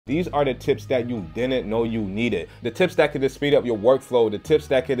these are the tips that you didn't know you needed. The tips that could just speed up your workflow, the tips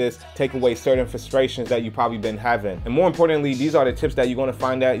that could just take away certain frustrations that you probably been having. And more importantly, these are the tips that you're gonna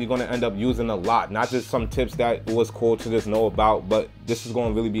find that you're gonna end up using a lot, not just some tips that was cool to just know about, but this is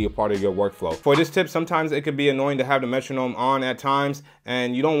gonna really be a part of your workflow. For this tip, sometimes it could be annoying to have the metronome on at times,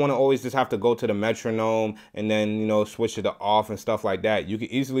 and you don't wanna always just have to go to the metronome and then, you know, switch it to off and stuff like that. You can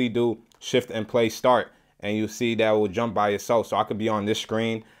easily do shift and play start, and you see that will jump by itself. So I could be on this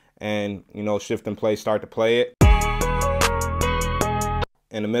screen and, you know, shift and play start to play it.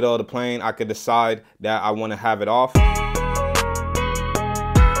 In the middle of the playing, I could decide that I want to have it off.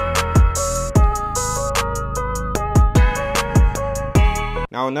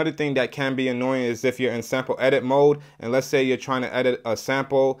 Now, another thing that can be annoying is if you're in sample edit mode, and let's say you're trying to edit a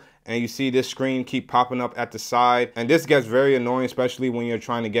sample and you see this screen keep popping up at the side, and this gets very annoying, especially when you're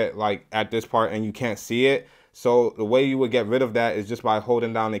trying to get like at this part and you can't see it. So the way you would get rid of that is just by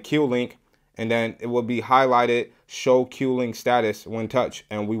holding down the Q link, and then it will be highlighted, show Q link status when touched,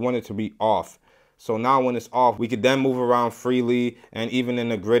 and we want it to be off. So now when it's off, we could then move around freely, and even in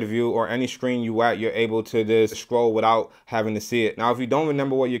the grid view or any screen you at, you're able to just scroll without having to see it. Now, if you don't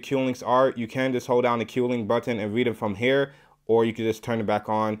remember what your Q links are, you can just hold down the Q link button and read it from here, or you can just turn it back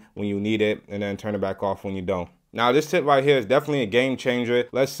on when you need it and then turn it back off when you don't. Now, this tip right here is definitely a game changer.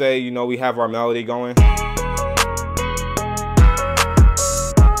 Let's say, you know, we have our melody going,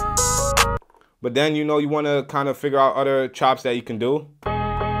 but then, you know, you want to kind of figure out other chops that you can do.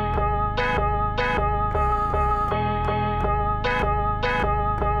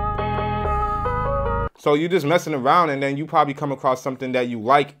 So you're just messing around, and then you probably come across something that you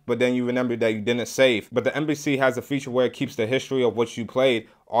like, but then you remember that you didn't save. But the MPC has a feature where it keeps the history of what you played.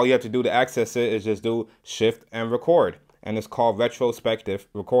 All you have to do to access it is just do shift and record, and it's called retrospective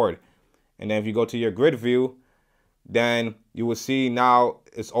record. And then if you go to your grid view, then you will see now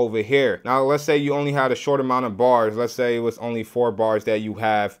it's over here. Now, let's say you only had a short amount of bars. Let's say it was only 4 bars that you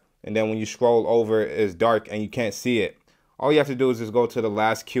have, and then when you scroll over, it's dark and you can't see it. All you have to do is just go to the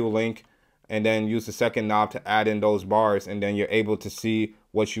last Q link and then use the second knob to add in those bars, and then you're able to see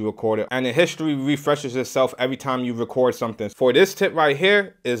what you recorded. And the history refreshes itself every time you record something. For this tip right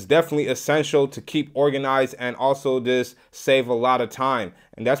here, is definitely essential to keep organized and also just save a lot of time.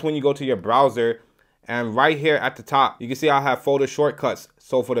 And that's when you go to your browser, and right here at the top, you can see I have folder shortcuts.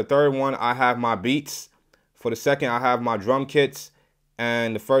 So for the third one, I have my beats. For the second, I have my drum kits.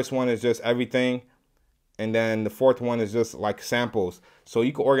 And the first one is just everything. And then the fourth one is just like samples. So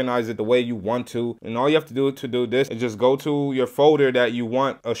you can organize it the way you want to. And all you have to do this is just go to your folder that you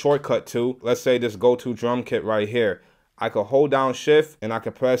want a shortcut to. Let's say this go to drum kit right here. I could hold down shift and I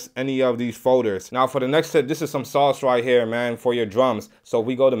could press any of these folders. Now for the next tip, this is some sauce right here, man, for your drums. So if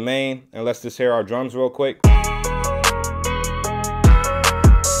we go to main and let's just hear our drums real quick.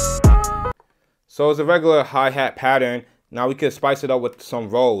 So it's a regular hi-hat pattern. Now we could spice it up with some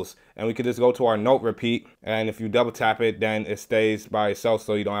rolls, and we could just go to our note repeat, and if you double tap it, then it stays by itself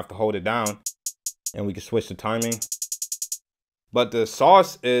so you don't have to hold it down. And we can switch the timing. But the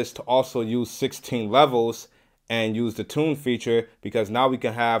sauce is to also use 16 levels and use the tune feature, because now we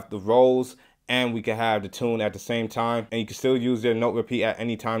can have the rolls and we can have the tune at the same time, and you can still use your note repeat at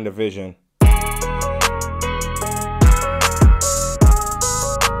any time division.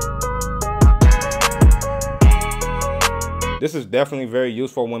 This is definitely very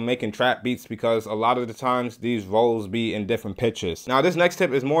useful when making trap beats, because a lot of the times these rolls be in different pitches. Now this next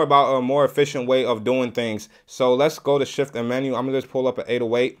tip is more about a more efficient way of doing things. So let's go to shift and menu. I'm gonna just pull up an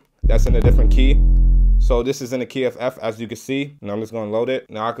 808 that's in a different key. So this is in the key of F, as you can see. Now I'm just gonna load it.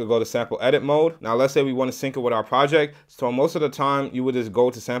 Now I could go to sample edit mode. Now let's say we want to sync it with our project. So most of the time you would just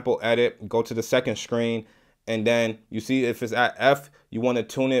go to sample edit, go to the second screen, and then you see if it's at F, you want to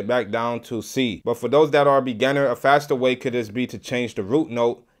tune it back down to C. But for those that are a beginner, a faster way could just be to change the root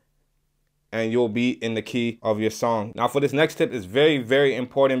note, and you'll be in the key of your song. Now for this next tip is very, very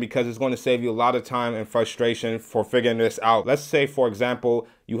important, because it's going to save you a lot of time and frustration for figuring this out. Let's say, for example,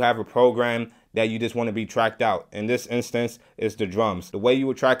 you have a program that you just want to be tracked out. In this instance, is the drums. The way you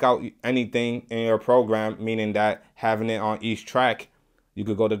would track out anything in your program, meaning that having it on each track, you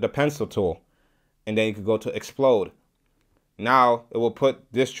could go to the pencil tool, and then you could go to explode. Now it will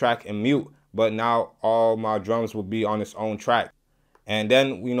put this track in mute, but now all my drums will be on its own track. And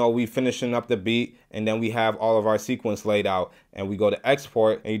then, you know, we finishing up the beat, and then we have all of our sequence laid out, and we go to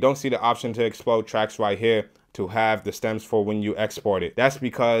export, and you don't see the option to explode tracks right here to have the stems for when you export it. That's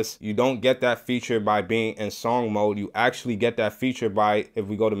because you don't get that feature by being in song mode. You actually get that feature by, if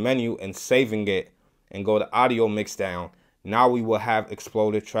we go to menu and saving it and go to audio mix down, now we will have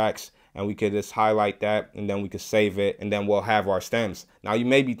exploded tracks, and we could just highlight that, and then we could save it, and then we'll have our stems. Now you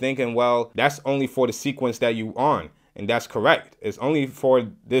may be thinking, well, that's only for the sequence that you on, and that's correct. It's only for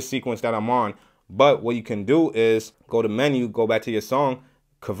this sequence that I'm on. But what you can do is go to menu, go back to your song,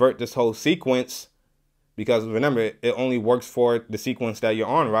 convert this whole sequence, because remember, it only works for the sequence that you're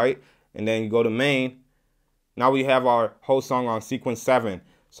on, right? And then you go to main. Now we have our whole song on sequence 7.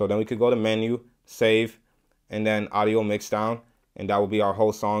 So then we could go to menu, save, and then audio mix down, and that will be our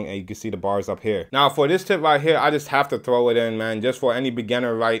whole song, and you can see the bars up here. Now for this tip right here, I just have to throw it in, man, just for any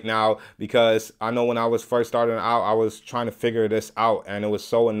beginner right now, because I know when I was first starting out, I was trying to figure this out, and it was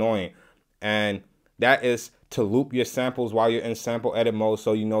so annoying. And that is to loop your samples while you're in sample edit mode,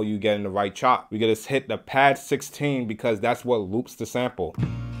 so you know you're getting the right chop. We gotta hit the pad 16 because that's what loops the sample.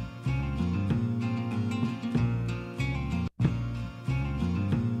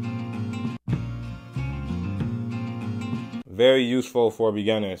 Very useful for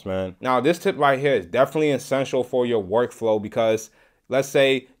beginners, man. Now this tip right here is definitely essential for your workflow, because let's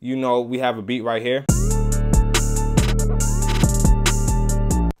say, you know, we have a beat right here.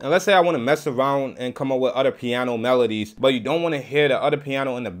 And let's say I want to mess around and come up with other piano melodies, but you don't want to hear the other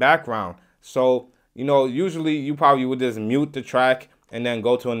piano in the background. So, you know, usually you probably would just mute the track and then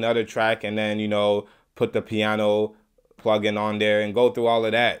go to another track and then, you know, put the piano plugin on there and go through all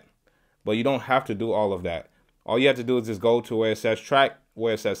of that. But you don't have to do all of that. All you have to do is just go to where it says track,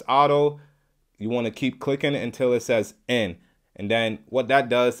 where it says auto. You want to keep clicking until it says in. And then what that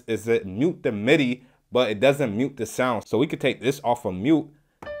does is it mute the MIDI, but it doesn't mute the sound. So we could take this off of mute,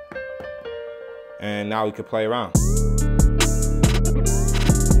 and now we can play around.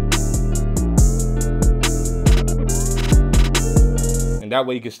 And that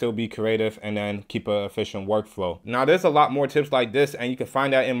way you can still be creative and then keep an efficient workflow. Now there's a lot more tips like this, and you can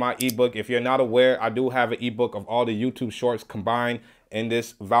find that in my ebook. If you're not aware, I do have an ebook of all the YouTube shorts combined in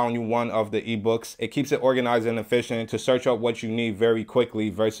this volume 1 of the ebooks. It keeps it organized and efficient to search up what you need very quickly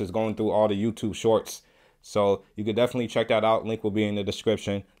versus going through all the YouTube shorts. So you could definitely check that out. Link will be in the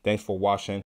description. Thanks for watching.